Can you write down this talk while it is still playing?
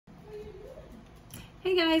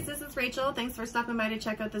Hey guys, this is Rachel. Thanks for stopping by to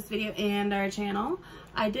check out this video and our channel.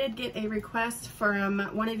 I did get a request from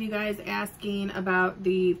one of you guys asking about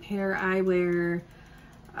the PairEyewear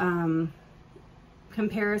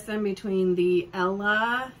comparison between the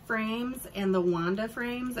Ella frames and the Wanda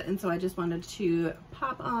frames, and so I just wanted to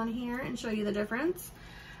pop on here and show you the difference.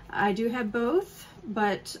 I do have both,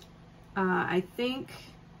 but I think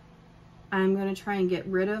I'm going to try and get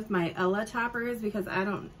rid of my Ella toppers because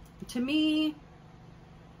to me,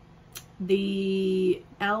 the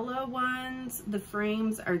Ella ones, the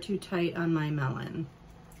frames are too tight on my melon.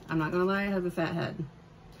 I'm not gonna lie, I have a fat head.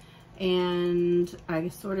 And I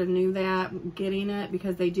sort of knew that getting it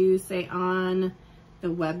because they do say on the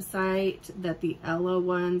website that the Ella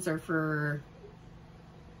ones are for,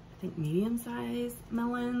 I think, medium-sized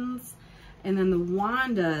melons. And then the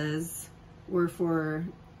Wandas were for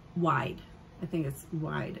wide. I think it's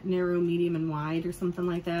wide, narrow, medium, and wide or something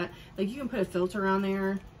like that. Like you can put a filter on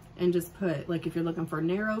there and just put, like, if you're looking for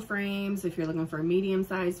narrow frames, if you're looking for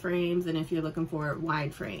medium-sized frames, and if you're looking for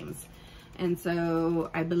wide frames. And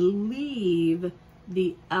so I believe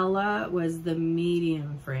the Ella was the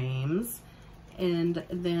medium frames, and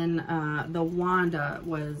then the Wanda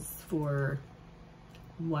was for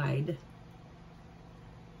wide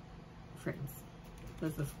frames.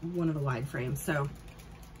 This is one of the wide frames. So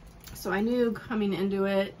I knew coming into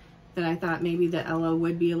it that I thought maybe the Ella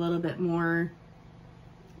would be a little bit more,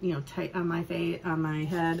 you know, tight on my face, on my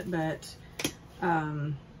head, but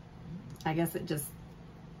I guess it just,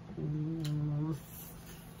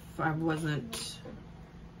 I wasn't,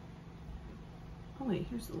 oh wait,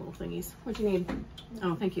 here's the little thingies. What do you need?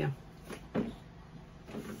 Oh, thank you. Let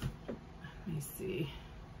me see.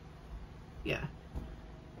 Yeah.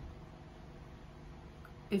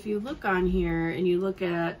 If you look on here and you look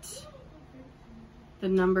at the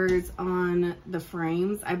numbers on the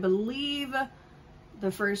frames, I believe the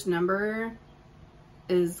first number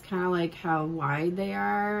is kind of like how wide they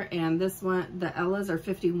are, and this one, the Ellas are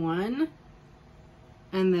 51,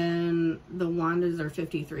 and then the Wandas are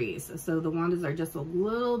 53s. So the Wandas are just a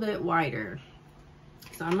little bit wider.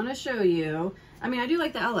 So I'm gonna show you. I mean, I do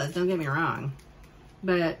like the Ellas, don't get me wrong,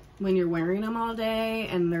 but when you're wearing them all day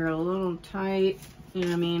and they're a little tight, you know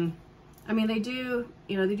what I mean? I mean, they do,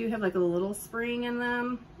 you know, they do have like a little spring in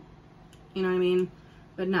them, you know what I mean?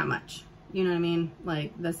 But not much. You know what I mean?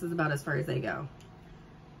 Like, this is about as far as they go.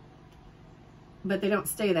 But they don't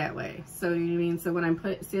stay that way. So, you know what I mean? So when I'm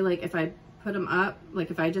see, like, if I put them up, like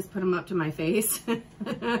if I just put them up to my face,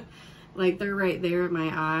 like they're right there at my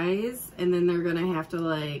eyes, and then they're gonna have to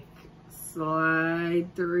like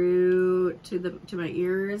slide through to my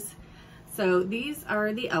ears. So these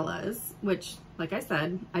are the Ellas, which, like I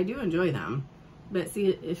said, I do enjoy them. But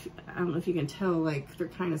see, I don't know if you can tell, like they're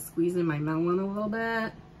kind of squeezing my melon a little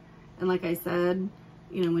bit. And like I said,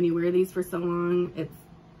 you know, when you wear these for so long, it's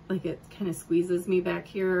like it kind of squeezes me back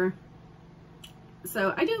here.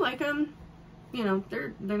 So I do like them. You know,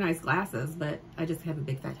 they're nice glasses, but I just have a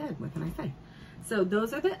big fat head. What can I say? So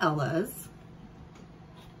those are the Ellas.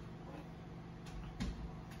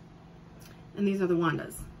 And these are the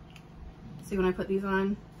Wandas. See when I put these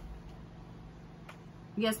on?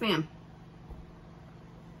 Yes, ma'am.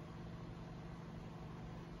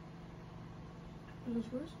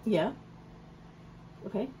 Yeah.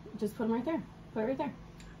 Okay, just put them right there. Put it right there.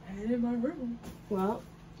 I had it in my room. Well,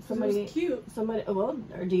 somebody. It was cute. Somebody. Well,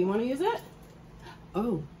 or do you want to use it?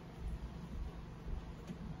 Oh.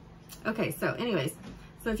 Okay. So, anyways,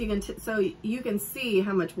 so if you can, so you can see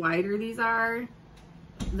how much wider these are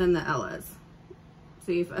than the Ellas.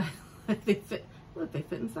 See if they fit. Look, they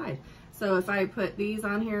fit inside. So if I put these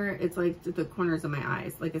on here, it's like the corners of my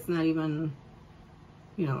eyes. Like it's not even,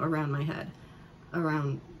 you know, around my head.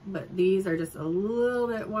 But these are just a little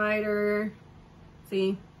bit wider,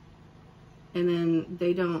 see? And then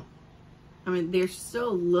they don't, I mean, they're still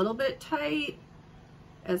a little bit tight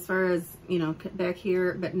as far as, you know, back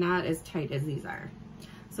here, but not as tight as these are.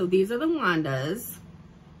 So these are the Wandas,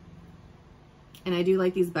 and I do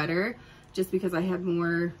like these better just because I have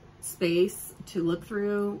more space to look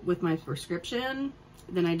through with my prescription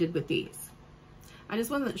than I did with these. I just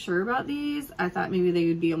wasn't sure about these. I thought maybe they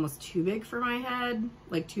would be almost too big for my head,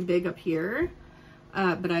 like too big up here.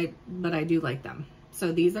 But I do like them.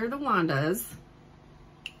 So these are the Wandas,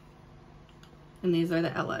 and these are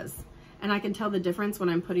the Ellas. And I can tell the difference when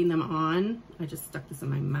I'm putting them on. I just stuck this in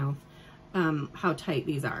my mouth. How tight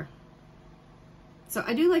these are. So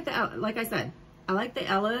I do like like I said, I like the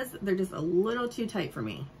Ellas. They're just a little too tight for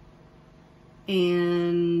me.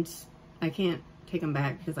 And I can't take them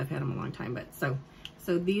back because I've had them a long time, but so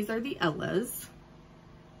these are the Ellas.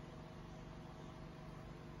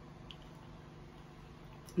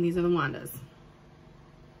 And these are the Wandas.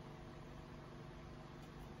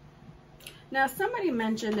 Now, somebody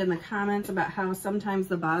mentioned in the comments about how sometimes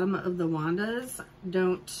the bottom of the Wandas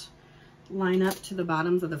don't line up to the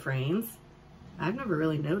bottoms of the frames. I've never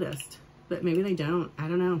really noticed, but maybe they don't. I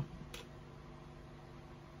don't know.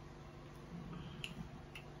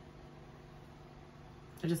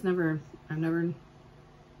 I've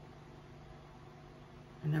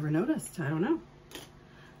never noticed. I don't know.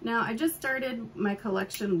 Now, I just started my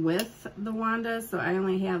collection with the Wanda, so I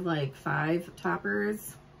only have like 5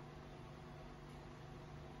 toppers.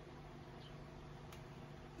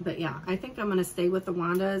 But yeah, I think I'm going to stay with the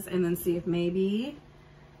Wandas and then see if maybe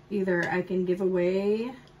either I can give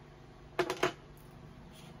away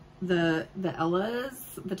the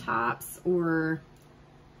Ellas, the tops, or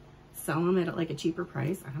sell them at like a cheaper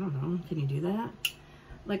price. I don't know. Can you do that?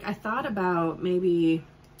 Like, I thought about maybe,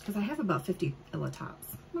 because I have about 50 Ella tops.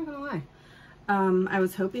 I'm not going to lie. I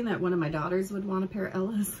was hoping that one of my daughters would want a pair of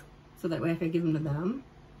Ellas, so that way I could give them to them,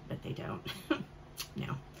 but they don't.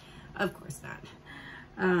 No, of course not.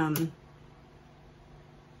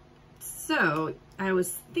 So I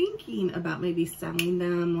was thinking about maybe selling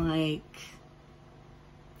them like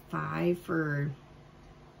 5 for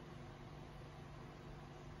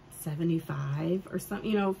 $75 or something,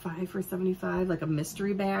 you know, 5 for $75, like a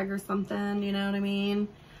mystery bag or something, you know what I mean?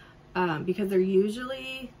 Because they're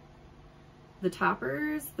usually, the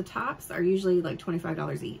tops are usually like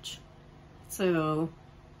 $25 each. So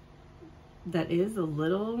that is a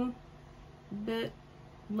little bit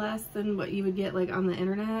less than what you would get like on the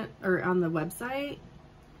internet or on the website.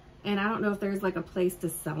 And I don't know if there's like a place to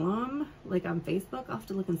sell them, like on Facebook. I'll have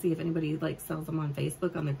to look and see if anybody like sells them on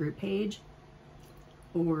Facebook on the group page,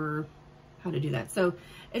 or how to do that. So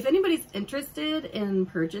if anybody's interested in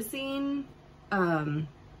purchasing some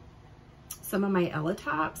of my Ella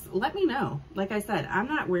tops, let me know. Like I said, I'm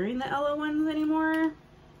not wearing the Ella ones anymore.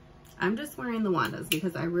 I'm just wearing the Wandas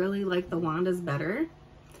because I really like the Wandas better.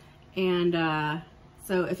 And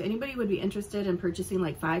so if anybody would be interested in purchasing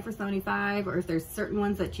like 5 for $75, or if there's certain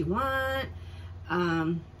ones that you want,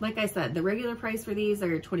 like I said, the regular price for these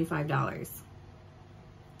are $25.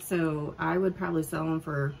 So I would probably sell them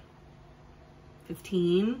for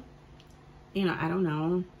 $15. You know, I don't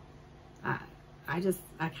know. I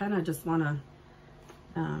kind of just want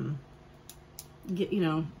to get, you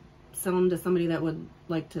know, sell them to somebody that would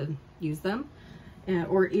like to use them,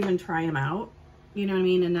 or even try them out. You know what I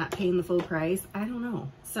mean? And not paying the full price. I don't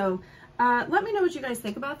know. So let me know what you guys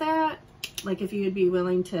think about that. Like if you'd be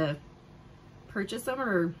willing to purchase them,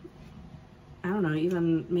 or I don't know,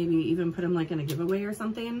 even maybe even put them like in a giveaway or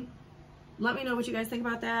something. Let me know what you guys think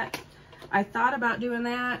about that. I thought about doing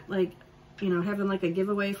that, like, you know, having like a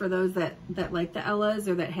giveaway for those that like the Ellas,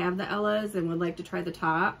 or that have the Ellas and would like to try the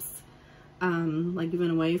tops. Like giving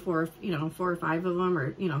away 4 or 5 of them,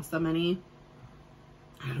 or, you know, so many.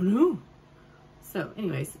 I don't know. So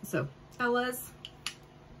anyways, so Ellas,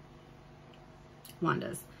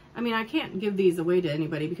 Wandas. I mean, I can't give these away to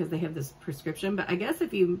anybody because they have this prescription, but I guess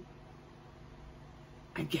if you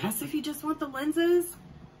just want the lenses,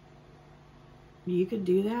 you could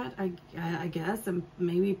do that, I guess, and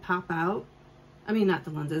maybe pop out. I mean, not the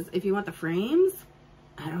lenses. If you want the frames,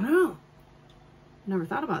 I don't know. Never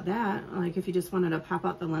thought about that. Like if you just wanted to pop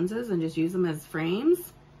out the lenses and just use them as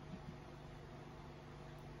frames.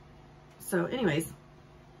 So anyways,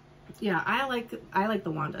 yeah, I like the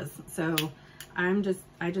Wandas. So I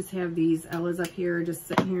just have these Ellas up here, just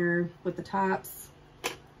sitting here with the tops,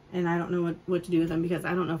 and I don't know what to do with them because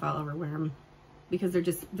I don't know if I'll ever wear them because they're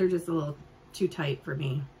just a little too tight for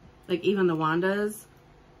me. Like even the Wandas,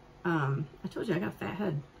 I told you I got a fat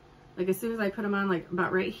head. Like as soon as I put them on, like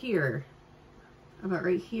about right here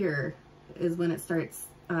is when it starts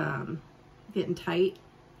getting tight,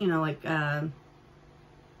 you know, like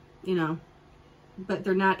you know, but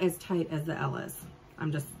they're not as tight as the Ellas.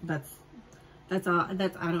 That's all. I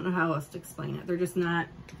don't know how else to explain it. They're just not,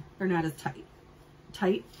 they're not as tight.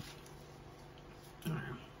 I don't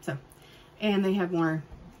know. So, and they have more,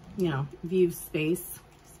 you know, view space,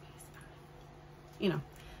 you know,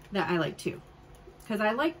 that I like too. Because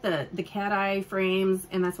I like the cat eye frames,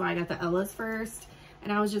 and that's why I got the Ellas first.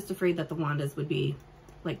 And I was just afraid that the Wandas would be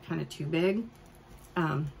like kind of too big.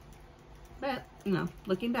 But, you know,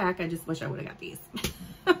 looking back, I just wish I would have got these.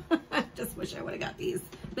 I just wish I would have got these.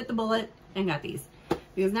 Bit the bullet and got these.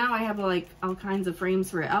 Because now I have like all kinds of frames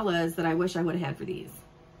for Ellas that I wish I would have had for these.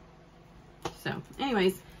 So,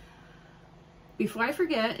 anyways, before I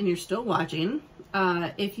forget, and you're still watching,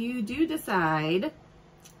 if you do decide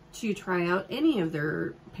to try out any of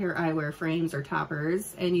their PairEyewear frames or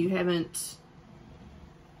toppers, and you haven't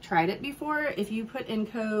tried it before, if you put in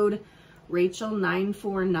code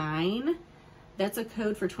Rachel949, that's a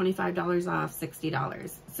code for $25 off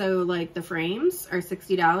 $60. So like the frames are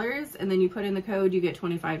 $60, and then you put in the code, you get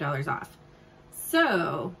 $25 off.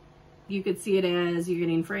 So you could see it as you're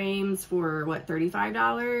getting frames for what,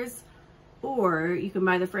 $35, or you can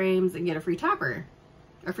buy the frames and get a free topper,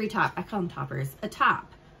 a free top. I call them toppers, a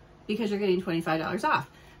top, because you're getting $25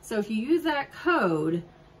 off. So if you use that code,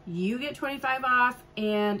 you get 25 off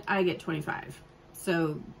and I get 25.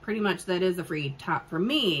 So pretty much that is a free top for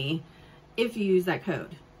me if you use that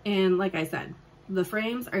code. And like I said, the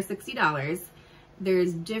frames are $60.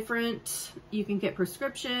 There's different, you can get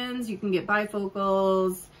prescriptions, you can get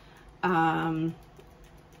bifocals, you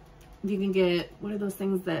can get, what are those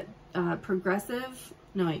things that, progressive?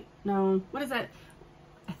 No, wait, no, what is that?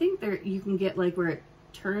 I think you can get like where it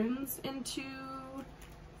turns into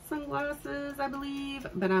sunglasses, I believe,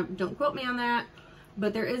 but don't quote me on that.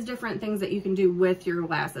 But there is different things that you can do with your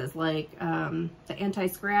glasses, like the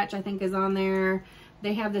anti-scratch, I think, is on there.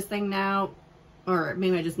 They have this thing now, or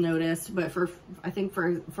maybe I just noticed, but I think for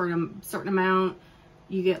a certain amount,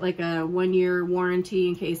 you get like a 1-year warranty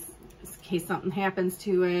in case something happens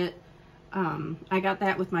to it. I got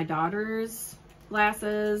that with my daughter's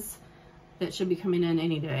glasses that should be coming in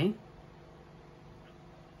any day.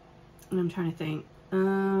 And I'm trying to think.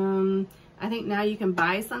 I think now you can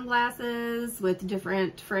buy sunglasses with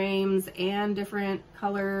different frames and different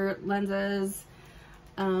color lenses.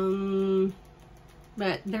 But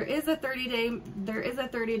there is a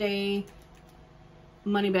 30-day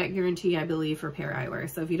money back guarantee, I believe, for PairEyewear.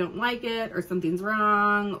 So if you don't like it, or something's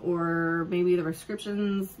wrong, or maybe the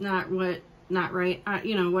prescription's not right,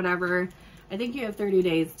 you know, whatever, I think you have 30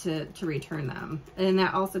 days to return them. And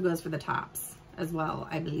that also goes for the tops as well,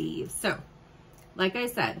 I believe. So like I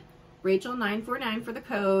said, Rachel949 for the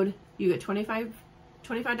code. You get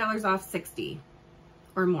 $25 off 60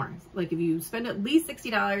 or more. Like if you spend at least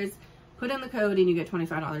 $60, put in the code and you get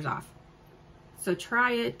 $25 off. So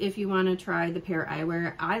try it if you want to try the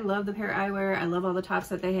PairEyewear. I love the PairEyewear. I love all the tops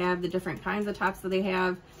that they have, the different kinds of tops that they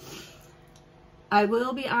have. I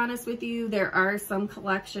will be honest with you, there are some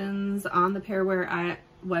collections on the PairEyewear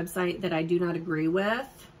website that I do not agree with,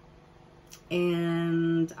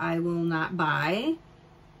 and I will not buy.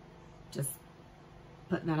 Just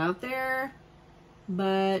putting that out there.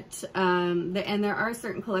 But and there are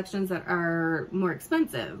certain collections that are more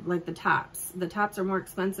expensive, like the tops. The tops are more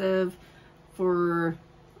expensive for,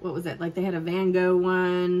 what was it? Like they had a Van Gogh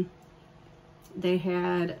one. They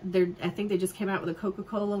had I think they just came out with a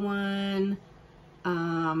Coca-Cola one.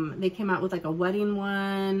 They came out with like a wedding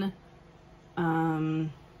one. I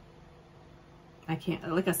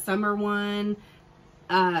can't, like a summer one.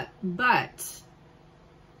 But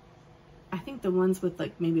I think the ones with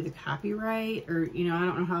like maybe the copyright, or, you know, I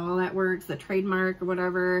don't know how all that works, the trademark or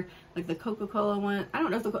whatever, like the Coca-Cola one. I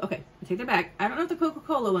don't know if okay, I take that back. I don't know if the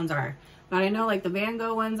Coca-Cola ones are, but I know like the Van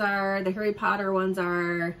Gogh ones are, the Harry Potter ones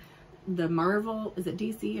are, the Marvel, is it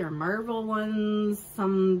DC or Marvel ones,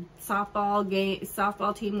 some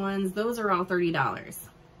softball team ones, those are all $30.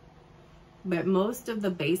 But most of the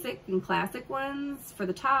basic and classic ones for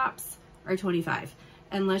the tops are $25,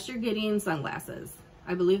 unless you're getting sunglasses.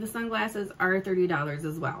 I believe the sunglasses are $30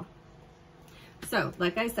 as well. So,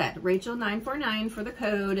 like I said, Rachel949 for the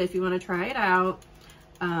code if you want to try it out.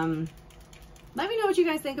 Let me know what you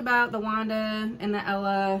guys think about the Wanda and the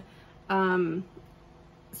Ella. Send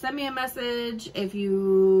me a message if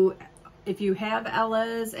you have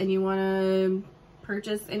Ellas and you want to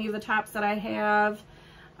purchase any of the tops that I have.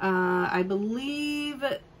 I believe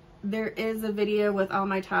there is a video with all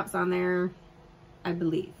my tops on there, I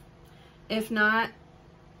believe. If not,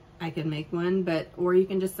 I can make one, or you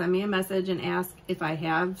can just send me a message and ask if I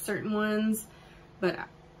have certain ones. But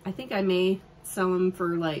I think I may sell them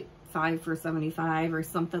for like 5 for $75 or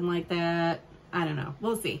something like that. I don't know.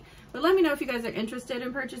 We'll see. But let me know if you guys are interested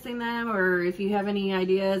in purchasing them, or if you have any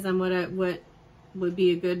ideas on what would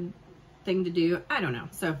be a good thing to do. I don't know.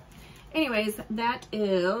 So anyways, that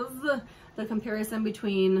is the comparison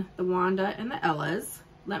between the Wanda and the Ellas.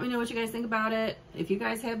 Let me know what you guys think about it. If you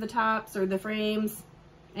guys have the tops or the frames,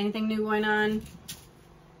 anything new going on.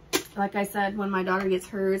 Like I said, when my daughter gets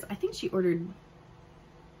hers, I think she ordered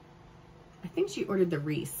the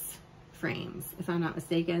Reese frames, if I'm not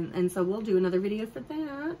mistaken. And so we'll do another video for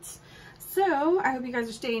that. So I hope you guys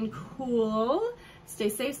are staying cool. Stay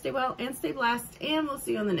safe, stay well, and stay blessed. And we'll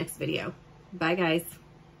see you on the next video. Bye, guys.